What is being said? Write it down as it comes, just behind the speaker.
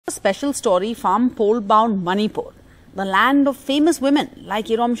special story from pole-bound Manipur, the land of famous women like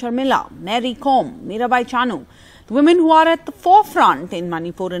Irom Sharmila, Mira Bai Chanu, the women who are at the forefront in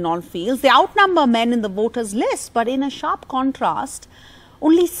Manipur in all fields. They outnumber men in the voters' list, but in a sharp contrast,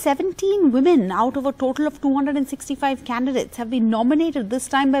 only 17 women out of a total of 265 candidates have been nominated this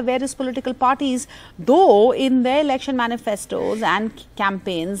time by various political parties, though in their election manifestos and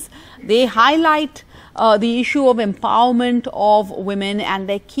campaigns, they highlight the issue of empowerment of women and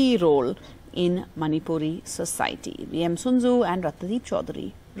their key role in Manipuri society. VM Sunzu and Ratnadip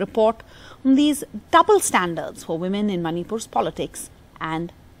Choudhury report on these double standards for women in Manipur's politics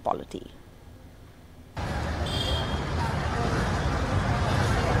and polity.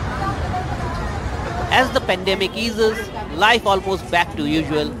 As the pandemic eases, life almost back to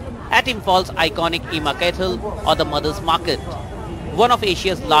usual at Imphaal's iconic Ima Kettle or the Mother's Market, one of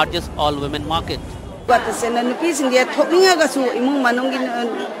Asia's largest all-women markets.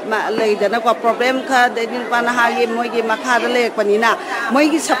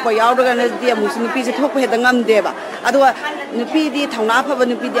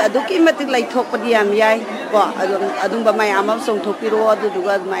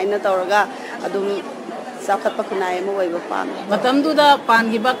 Matamduda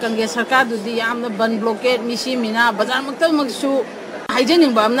pangiba kange sarkar dudi yamna ban blockade misi mina bazar maktal maksu hygienic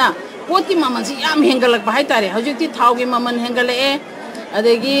bamna poti maman si yam hengalak bahai tare hajukti thau gi maman hengale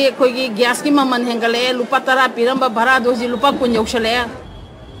adegi koigi gas ki maman hengale lupa tara piramba bhara doji lupa kun yoksale.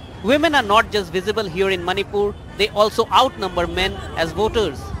 Women are not just visible here in Manipur, they also outnumber men as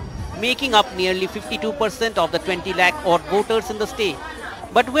voters, making up nearly 52% of the 20 lakh odd voters in the state.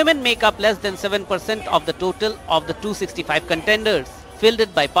 But women make up less than 7% of the total of the 265 contenders,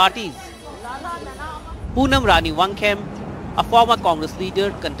 fielded by parties. Poonam Rani Wangkhem, a former Congress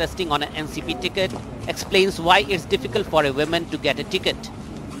leader contesting on an NCP ticket, explains why it's difficult for a woman to get a ticket.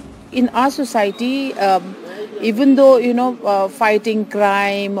 In our society, even though, fighting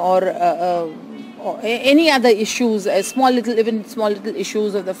crime or any other issues, small little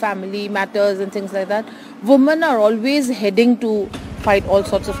issues of the family matters and things like that, women are always heading to fight all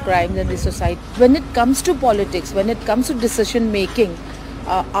sorts of crimes in the society. When it comes to politics, when it comes to decision making,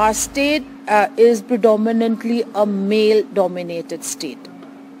 our state is predominantly a male-dominated state.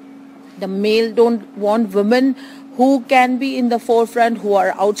 The male don't want women who can be in the forefront, who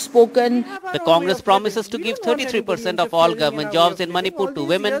are outspoken. The Congress promises to give 33% of all government jobs in Manipur to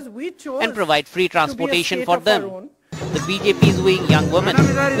women and provide free transportation for them. The BJP is weighing young women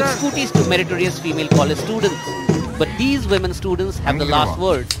with scooties to meritorious female college students. But these women students have the last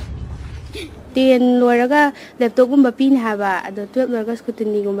word. Ten loiraga laptop gumba pin haba ado 12 loiraga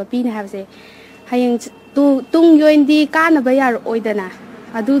scrutiny gumba pin have say hayang tung yoindi kana ba yar oidana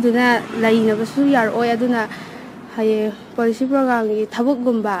aduduna laina basu yar oy aduna haye policy program gi thabuk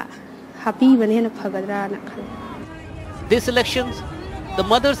gumba happy bane hena phagadra na khale. This elections, the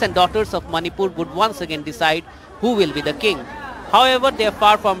mothers and daughters of Manipur would once again decide who will be the king. However, they are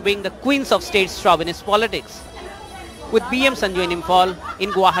far from being the queens of state's chauvinist politics. With BM Sanju in Imphal,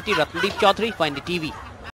 in Guwahati, Ratnadip Choudhury for NDTV.